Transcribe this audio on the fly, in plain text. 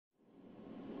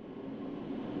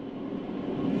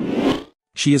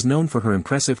She is known for her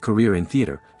impressive career in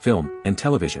theater, film, and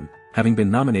television, having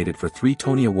been nominated for 3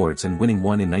 Tony Awards and winning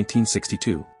one in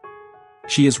 1962.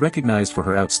 She is recognized for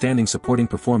her outstanding supporting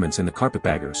performance in The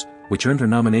Carpetbaggers, which earned her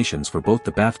nominations for both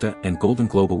the BAFTA and Golden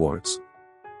Globe Awards.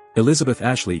 Elizabeth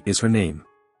Ashley is her name.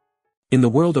 In the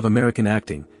world of American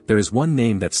acting, there is one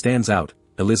name that stands out,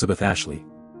 Elizabeth Ashley.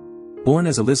 Born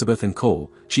as Elizabeth and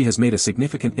Cole, she has made a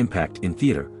significant impact in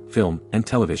theater, film, and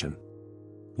television.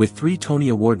 With 3 Tony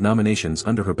Award nominations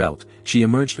under her belt, she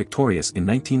emerged victorious in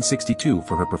 1962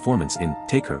 for her performance in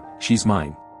Take Her, She's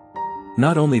Mine.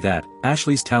 Not only that,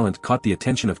 Ashley's talent caught the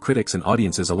attention of critics and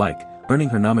audiences alike, earning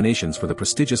her nominations for the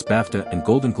prestigious BAFTA and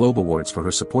Golden Globe Awards for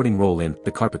her supporting role in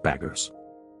The Carpetbaggers.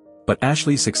 But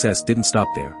Ashley's success didn't stop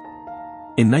there.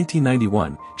 In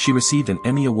 1991, she received an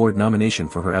Emmy Award nomination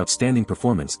for her outstanding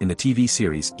performance in the TV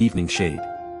series Evening Shade.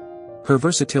 Her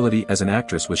versatility as an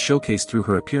actress was showcased through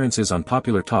her appearances on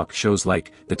popular talk shows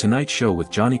like The Tonight Show with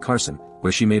Johnny Carson,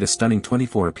 where she made a stunning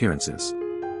 24 appearances.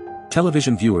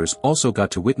 Television viewers also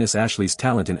got to witness Ashley's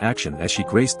talent in action as she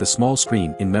graced the small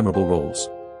screen in memorable roles.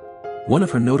 One of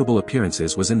her notable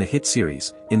appearances was in the hit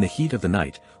series, In the Heat of the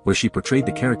Night, where she portrayed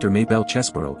the character Maybelle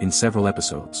Chesborough in several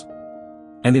episodes.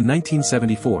 And in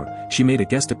 1974, she made a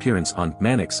guest appearance on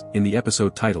Mannix in the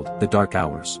episode titled The Dark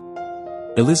Hours.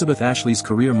 Elizabeth Ashley's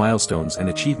career milestones and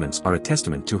achievements are a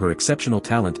testament to her exceptional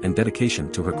talent and dedication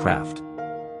to her craft.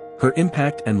 Her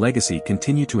impact and legacy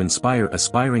continue to inspire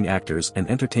aspiring actors and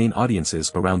entertain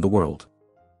audiences around the world.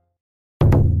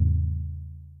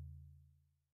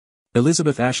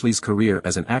 Elizabeth Ashley's career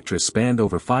as an actress spanned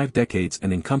over 5 decades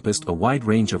and encompassed a wide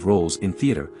range of roles in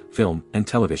theater, film, and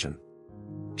television.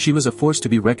 She was a force to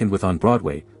be reckoned with on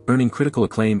Broadway, earning critical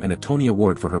acclaim and a Tony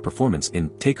Award for her performance in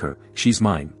Take Her, She's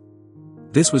Mine.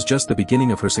 This was just the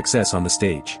beginning of her success on the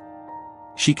stage.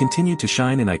 She continued to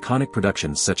shine in iconic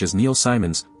productions such as Neil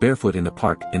Simon's Barefoot in the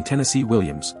Park and Tennessee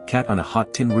Williams' Cat on a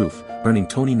Hot Tin Roof, earning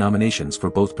Tony nominations for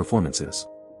both performances.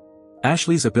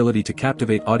 Ashley's ability to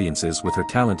captivate audiences with her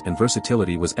talent and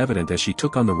versatility was evident as she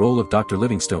took on the role of Dr.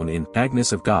 Livingstone in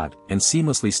Agnes of God and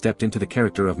seamlessly stepped into the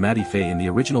character of Maddie Fay in the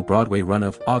original Broadway run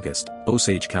of August,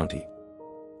 Osage County.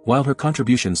 While her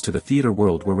contributions to the theater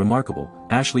world were remarkable,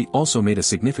 Ashley also made a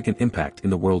significant impact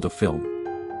in the world of film.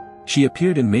 She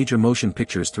appeared in major motion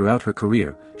pictures throughout her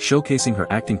career, showcasing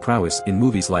her acting prowess in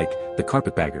movies like The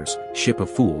Carpetbaggers, Ship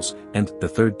of Fools, and The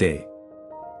Third Day.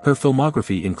 Her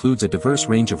filmography includes a diverse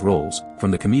range of roles, from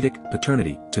the comedic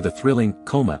Paternity to the thrilling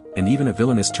Coma and even a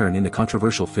villainous turn in the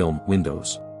controversial film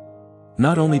Windows.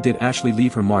 Not only did Ashley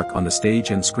leave her mark on the stage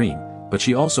and screen, but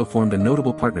she also formed a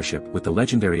notable partnership with the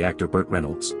legendary actor Burt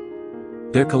Reynolds.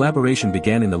 Their collaboration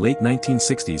began in the late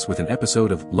 1960s with an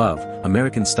episode of Love,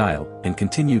 American Style, and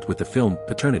continued with the film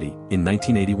Paternity in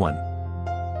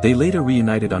 1981. They later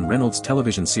reunited on Reynolds'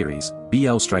 television series,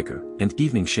 B.L. Stryker, and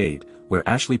Evening Shade, where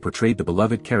Ashley portrayed the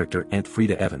beloved character Aunt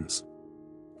Frida Evans.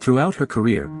 Throughout her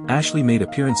career, Ashley made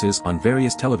appearances on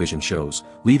various television shows,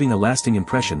 leaving a lasting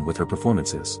impression with her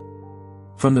performances.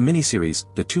 From the miniseries,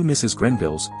 The Two Mrs.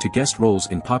 Grenvilles, to guest roles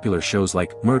in popular shows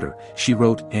like Murder, She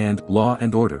Wrote, and Law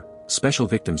and Order, Special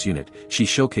Victims Unit, she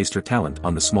showcased her talent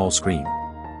on the small screen.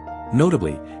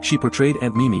 Notably, she portrayed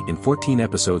Aunt Mimi in 14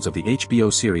 episodes of the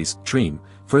HBO series Dream,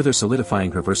 further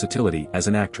solidifying her versatility as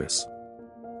an actress.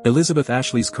 Elizabeth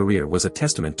Ashley's career was a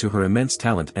testament to her immense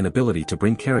talent and ability to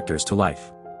bring characters to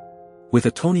life. With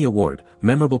a Tony Award,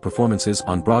 memorable performances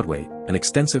on Broadway, an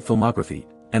extensive filmography,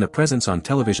 and a presence on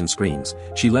television screens,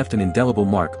 she left an indelible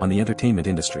mark on the entertainment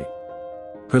industry.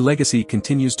 Her legacy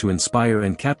continues to inspire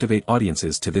and captivate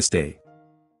audiences to this day.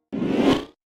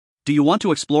 Do you want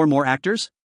to explore more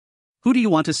actors? Who do you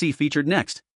want to see featured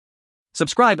next?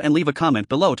 Subscribe and leave a comment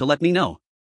below to let me know.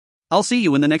 I'll see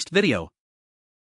you in the next video.